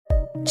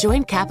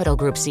Join Capital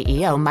Group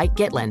CEO Mike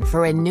Gitlin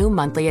for a new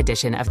monthly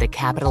edition of the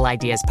Capital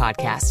Ideas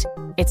Podcast.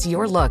 It's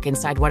your look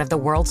inside one of the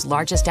world's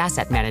largest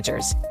asset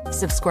managers.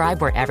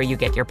 Subscribe wherever you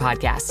get your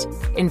podcasts.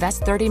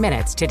 Invest 30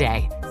 minutes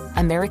today.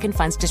 American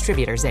Funds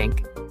Distributors,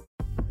 Inc.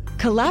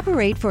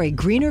 Collaborate for a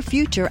greener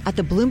future at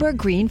the Bloomberg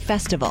Green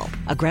Festival,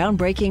 a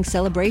groundbreaking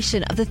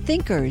celebration of the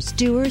thinkers,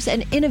 doers,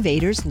 and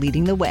innovators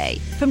leading the way.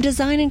 From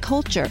design and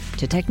culture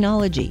to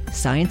technology,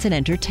 science, and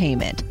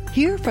entertainment.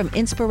 Hear from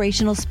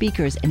inspirational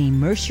speakers and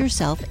immerse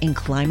yourself in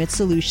climate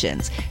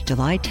solutions.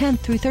 July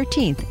 10th through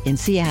 13th in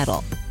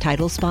Seattle.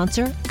 Title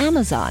sponsor,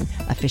 Amazon.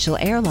 Official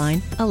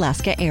airline,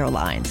 Alaska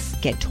Airlines.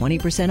 Get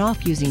 20%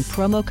 off using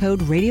promo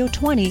code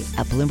radio20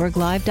 at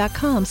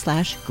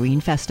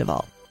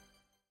bloomberglive.com/greenfestival.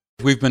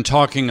 We've been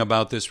talking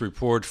about this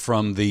report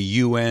from the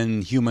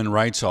UN Human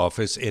Rights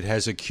Office. It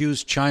has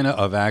accused China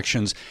of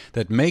actions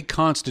that may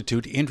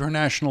constitute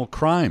international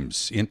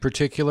crimes, in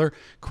particular,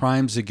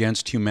 crimes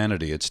against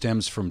humanity. It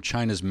stems from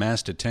China's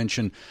mass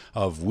detention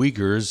of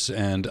Uyghurs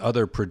and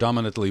other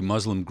predominantly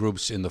Muslim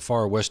groups in the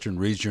far western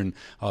region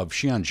of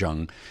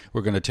Xinjiang.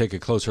 We're going to take a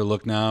closer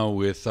look now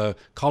with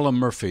Colum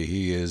Murphy.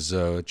 He is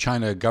a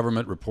China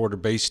government reporter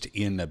based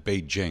in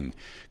Beijing.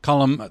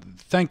 Colum,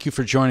 thank you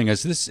for joining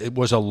us. It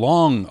was a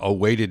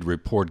long-awaited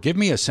report. Give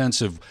me a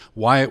sense of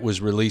why it was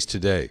released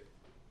today.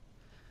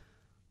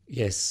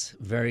 Yes,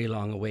 very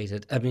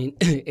long-awaited. I mean,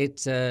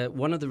 it's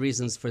one of the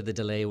reasons for the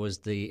delay was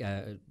the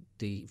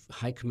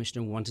High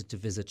Commissioner wanted to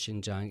visit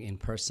Xinjiang in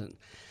person.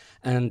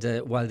 And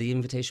while the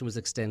invitation was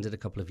extended a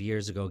couple of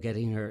years ago,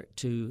 getting her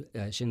to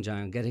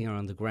Xinjiang, getting her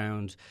on the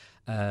ground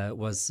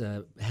was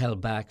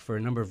held back for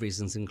a number of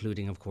reasons,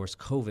 including, of course,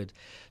 COVID.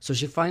 So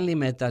she finally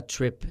made that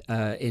trip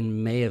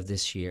in May of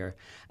this year,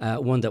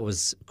 one that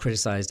was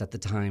criticized at the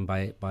time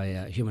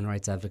by human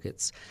rights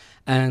advocates.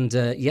 And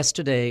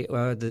yesterday,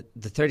 the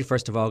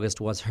 31st of August,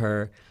 was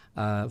her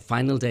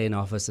final day in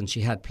office, and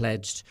she had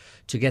pledged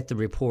to get the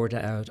report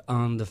out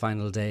on the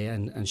final day.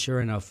 And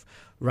sure enough,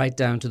 right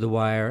down to the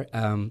wire,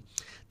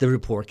 the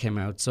report came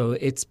out. So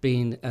it's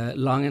been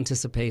long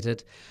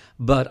anticipated,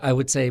 but I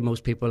would say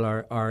most people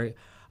are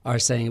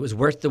saying it was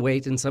worth the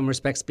wait in some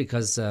respects,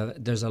 because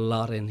there's a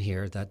lot in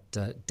here that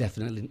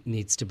definitely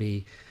needs to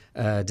be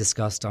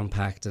discussed,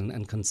 unpacked,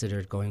 and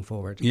considered going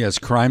forward. Yes,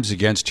 crimes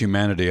against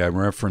humanity. I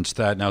referenced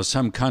that. Now,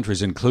 some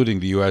countries, including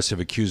the U.S., have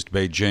accused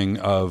Beijing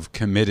of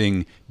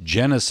committing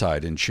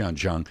genocide in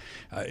Xinjiang.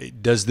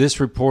 Does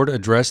this report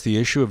address the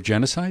issue of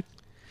genocide?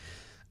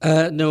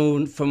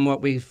 No, from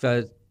what we've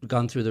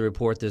gone through the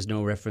report, there's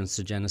no reference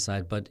to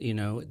genocide, but, you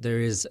know, there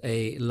is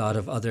a lot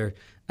of other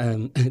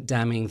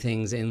damning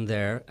things in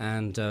there.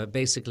 And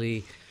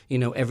basically, you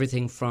know,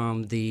 everything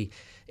from the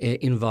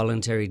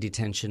involuntary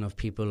detention of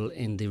people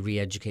in the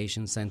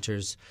re-education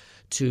centres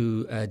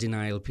to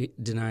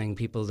denying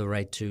people the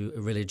right to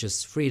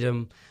religious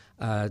freedom,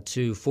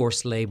 to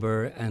forced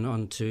labour, and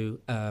on to,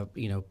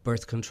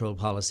 birth control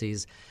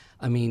policies.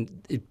 I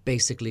mean, it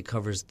basically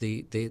covers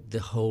the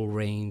whole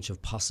range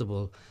of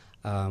possible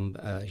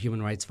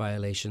human rights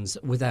violations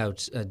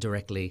without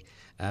directly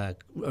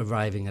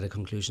arriving at a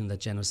conclusion that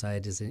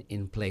genocide is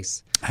in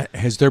place.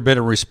 Has there been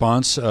a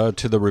response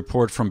to the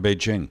report from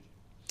Beijing?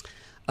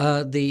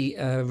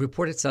 The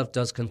report itself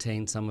does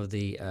contain some of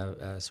the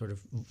sort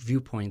of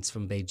viewpoints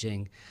from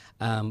Beijing,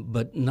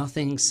 but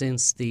nothing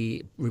since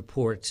the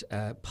report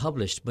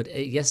published. But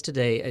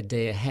yesterday, a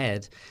day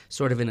ahead,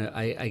 sort of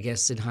I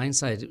guess in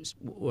hindsight, it was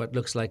what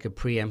looks like a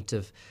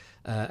preemptive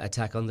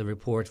attack on the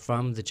report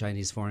from the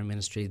Chinese Foreign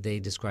Ministry. They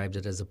described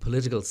it as a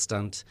political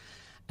stunt,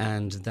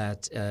 and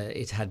that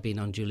it had been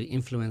unduly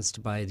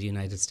influenced by the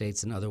United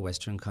States and other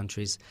Western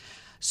countries.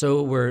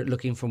 So we're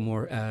looking for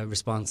more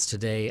response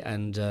today,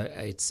 and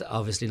it's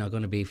obviously not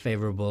going to be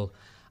favorable.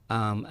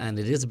 And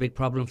it is a big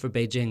problem for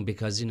Beijing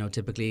because, you know,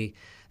 typically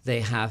they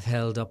have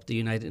held up the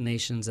United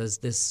Nations as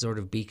this sort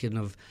of beacon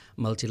of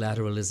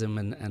multilateralism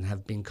and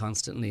have been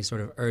constantly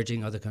sort of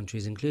urging other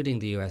countries, including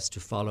the US, to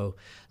follow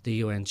the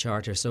UN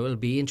Charter. So it'll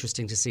be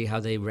interesting to see how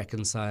they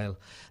reconcile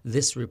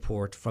this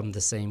report from the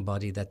same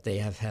body that they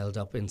have held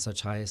up in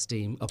such high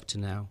esteem up to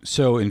now.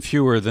 So in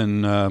fewer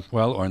than,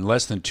 or in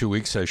less than 2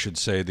 weeks, I should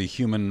say, the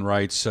Human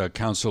Rights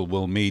Council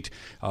will meet.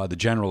 The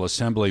General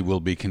Assembly will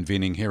be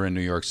convening here in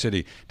New York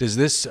City. Does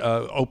this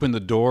open the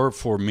door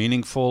for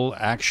meaningful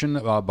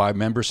action by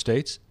member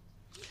states?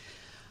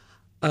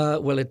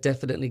 Well, it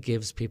definitely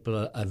gives people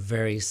a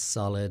very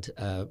solid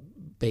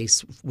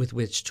base with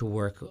which to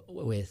work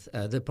with.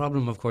 The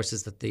problem, of course,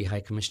 is that the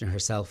High Commissioner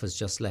herself has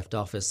just left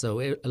office, so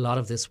a lot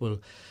of this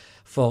will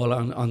fall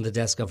on the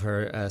desk of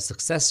her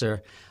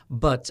successor.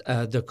 But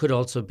there could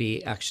also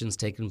be actions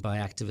taken by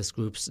activist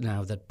groups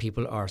now that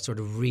people are sort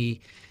of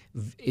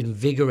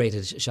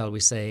invigorated, shall we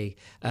say,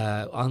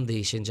 on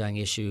the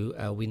Xinjiang issue.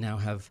 We now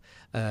have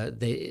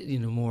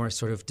more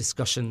sort of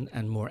discussion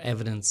and more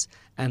evidence,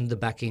 and the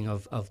backing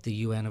of the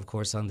UN, of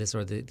course, on this,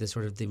 or the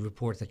sort of the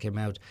report that came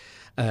out,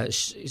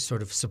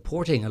 sort of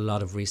supporting a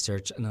lot of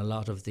research and a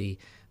lot of the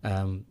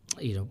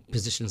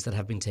positions that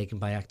have been taken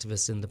by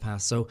activists in the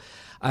past. So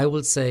I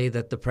will say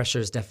that the pressure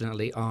is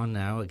definitely on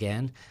now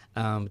again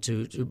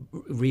to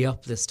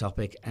re-up this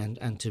topic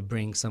and to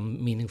bring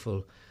some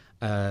meaningful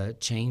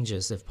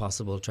changes, if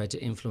possible, try to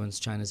influence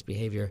China's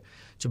behavior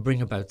to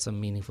bring about some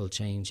meaningful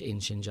change in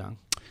Xinjiang.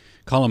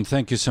 Colum,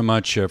 thank you so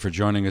much for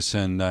joining us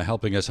and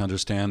helping us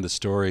understand the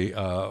story.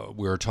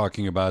 We're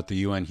talking about the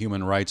UN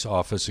Human Rights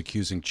Office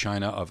accusing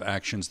China of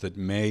actions that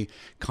may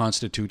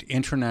constitute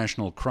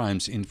international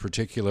crimes, in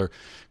particular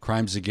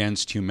crimes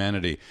against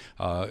humanity.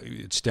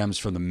 It stems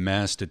from the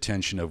mass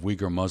detention of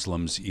Uyghur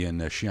Muslims in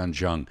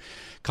Xinjiang.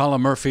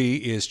 Colum Murphy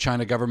is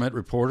China government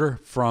reporter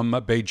from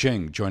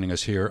Beijing, joining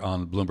us here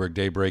on Bloomberg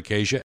Daybreak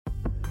Asia.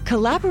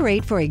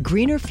 Collaborate for a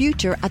greener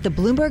future at the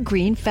Bloomberg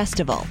Green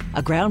Festival,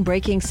 a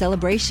groundbreaking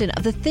celebration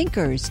of the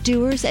thinkers,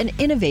 doers, and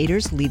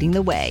innovators leading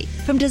the way.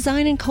 From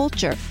design and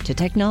culture to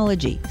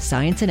technology,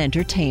 science, and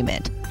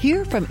entertainment.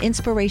 Hear from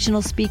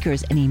inspirational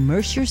speakers and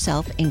immerse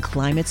yourself in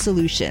climate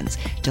solutions.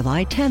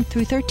 July 10th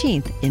through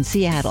 13th in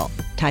Seattle.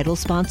 Title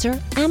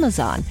sponsor,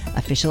 Amazon.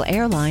 Official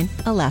airline,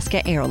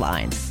 Alaska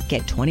Airlines.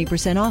 Get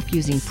 20% off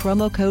using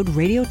promo code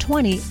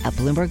radio20 at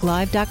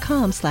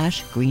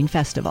BloombergLive.com/Green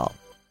Festival.